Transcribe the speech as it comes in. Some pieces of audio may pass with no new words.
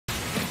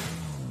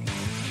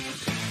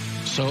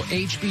So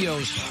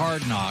HBO's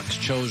Hard Knocks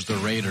chose the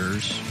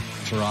Raiders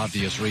for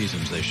obvious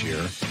reasons this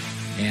year.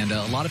 And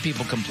a lot of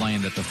people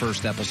complained that the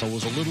first episode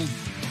was a little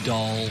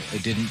dull.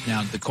 It didn't.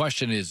 Now, the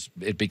question is,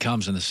 it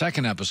becomes in the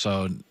second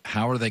episode,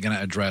 how are they going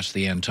to address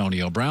the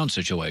Antonio Brown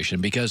situation?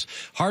 Because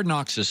Hard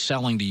Knocks is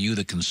selling to you,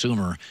 the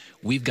consumer,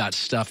 we've got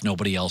stuff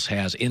nobody else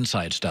has,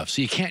 inside stuff.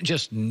 So you can't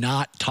just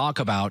not talk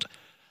about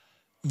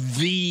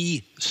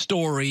the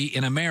story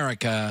in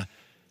America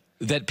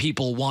that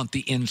people want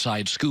the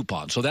inside scoop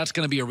on. So that's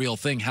going to be a real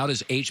thing. How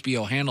does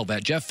HBO handle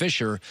that? Jeff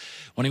Fisher,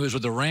 when he was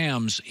with the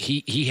Rams,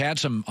 he had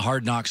some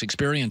Hard Knocks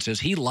experiences.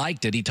 He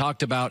liked it. He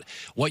talked about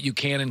what you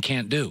can and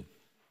can't do.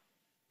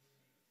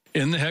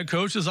 In the head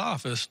coach's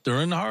office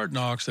during the Hard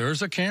Knocks,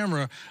 there's a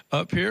camera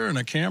up here and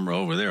a camera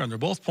over there, and they're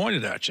both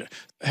pointed at you.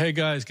 Hey,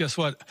 guys, guess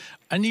what?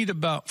 I need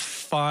about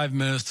 5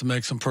 minutes to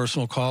make some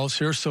personal calls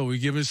here, so we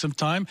give you some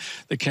time.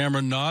 The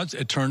camera nods,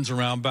 it turns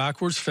around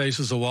backwards,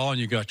 faces the wall,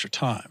 and you got your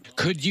time.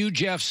 Could you,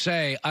 Jeff,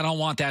 say, I don't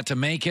want that to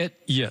make it?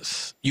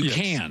 Yes. You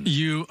can.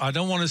 I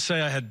don't want to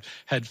say I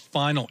had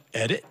final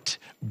edit,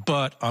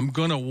 but I'm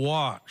going to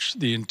watch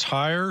the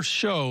entire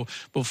show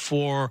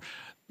before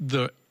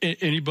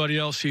anybody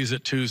else sees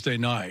it Tuesday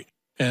night.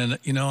 And,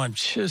 I'm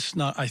just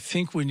not, I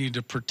think we need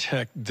to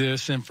protect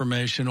this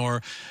information,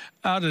 or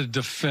out of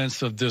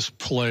defense of this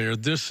player,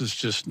 this is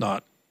just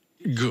not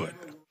good.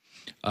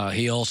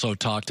 He also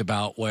talked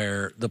about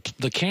where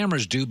the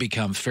cameras do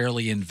become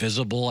fairly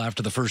invisible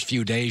after the first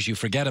few days. You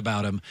forget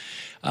about them.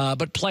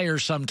 But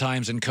players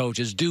sometimes and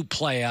coaches do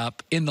play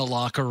up in the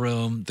locker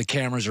room. The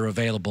cameras are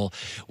available.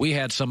 We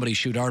had somebody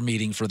shoot our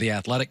meeting for The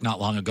Athletic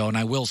not long ago, and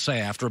I will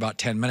say after about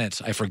 10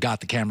 minutes, I forgot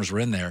the cameras were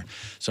in there.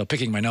 So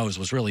picking my nose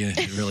was really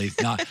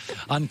not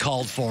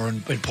uncalled for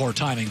and poor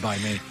timing by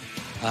me.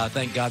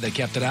 Thank God they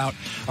kept it out.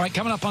 All right,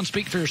 coming up on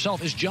Speak for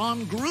Yourself, is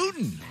John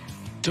Gruden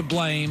to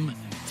blame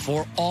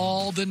for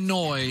all the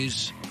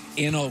noise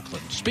in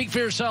Oakland? Speak for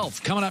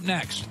yourself, coming up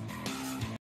next.